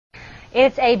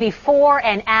It's a before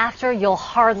and after you'll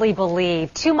hardly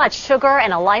believe. Too much sugar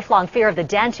and a lifelong fear of the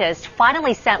dentist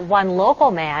finally sent one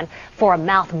local man for a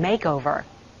mouth makeover.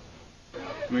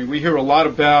 I mean, we hear a lot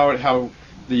about how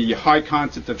the high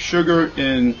content of sugar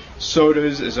in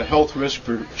sodas is a health risk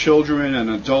for children and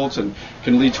adults and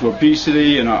can lead to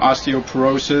obesity and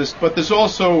osteoporosis. But there's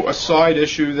also a side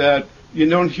issue that you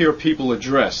don't hear people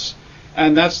address,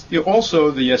 and that's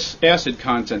also the acid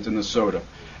content in the soda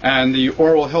and the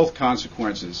oral health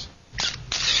consequences.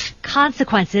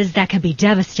 Consequences that can be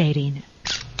devastating.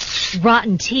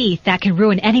 Rotten teeth that can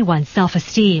ruin anyone's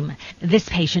self-esteem. This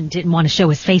patient didn't want to show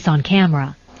his face on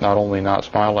camera. Not only not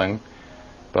smiling,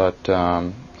 but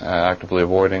actively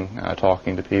avoiding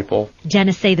talking to people.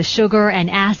 Dentists say the sugar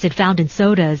and acid found in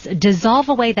sodas dissolve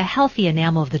away the healthy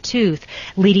enamel of the tooth,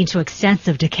 leading to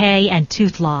extensive decay and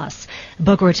tooth loss.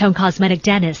 Boca Raton cosmetic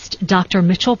dentist Dr.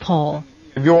 Mitchell Pohl.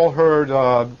 Have you all heard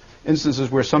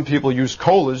instances where some people use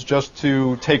colas just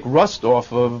to take rust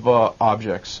off of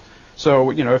objects?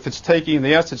 So, you know, if it's taking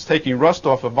the acid's taking rust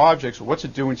off of objects, what's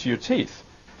it doing to your teeth?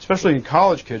 Especially in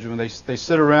college kids, when they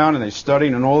sit around and they study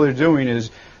and all they're doing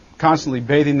is constantly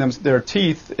bathing their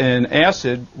teeth in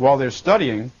acid while they're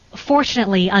studying.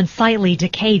 Fortunately, unsightly,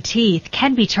 decayed teeth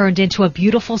can be turned into a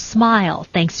beautiful smile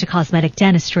thanks to cosmetic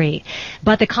dentistry.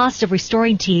 But the cost of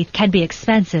restoring teeth can be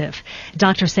expensive.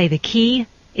 Doctors say the key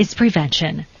is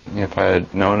prevention. If I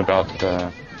had known about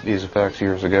these effects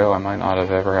years ago, I might not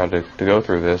have ever had to go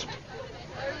through this.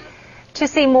 To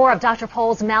see more of Dr.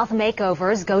 Pohl's mouth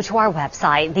makeovers, go to our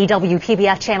website,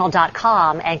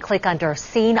 thewpbfchannel.com, and click under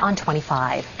Seen on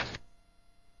 25.